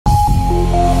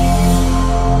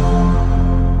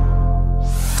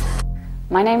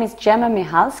My name is Gemma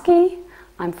Michalski.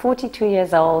 I'm 42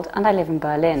 years old and I live in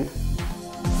Berlin.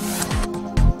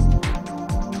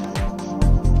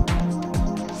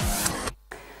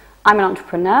 I'm an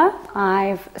entrepreneur.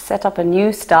 I've set up a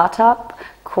new startup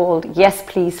called Yes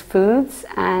Please Foods,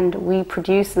 and we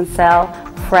produce and sell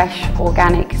fresh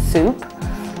organic soup.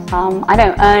 I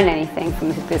don't earn anything from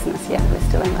this business yet. We're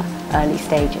still in the early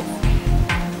stages.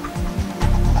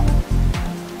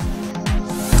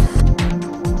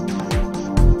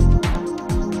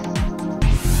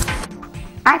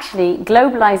 Actually,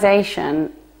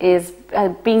 globalization has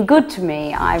been good to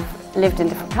me. I've lived in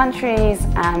different countries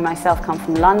and myself come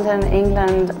from London,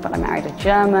 England, but I married a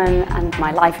German and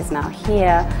my life is now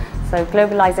here. So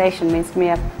globalization means to me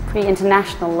a pretty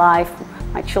international life.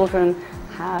 My children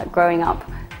are growing up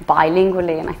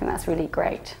bilingually and I think that's really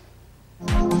great.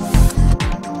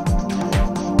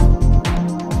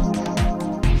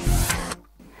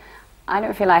 I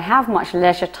don't feel I have much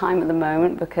leisure time at the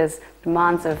moment because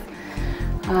demands of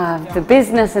the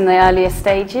business in the earlier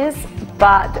stages,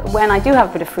 but when I do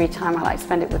have a bit of free time I like to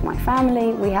spend it with my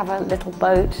family. We have a little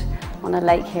boat on a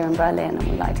lake here in Berlin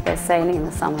and we like to go sailing in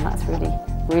the summer. That's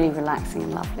really relaxing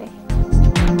and lovely.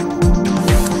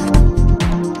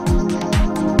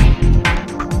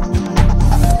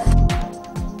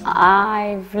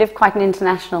 I've lived quite an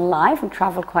international life and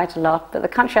travelled quite a lot, but the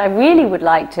country I really would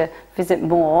like to visit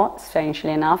more,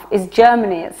 strangely enough, is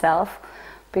Germany itself,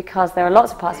 because there are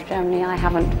lots of parts of Germany I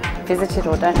haven't visited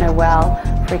or don't know well.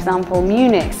 For example,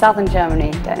 Munich, southern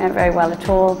Germany, don't know it very well at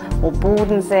all, or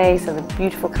Bodensee, so the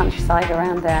beautiful countryside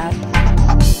around there.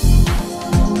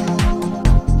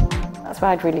 That's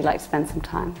where I'd really like to spend some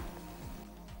time.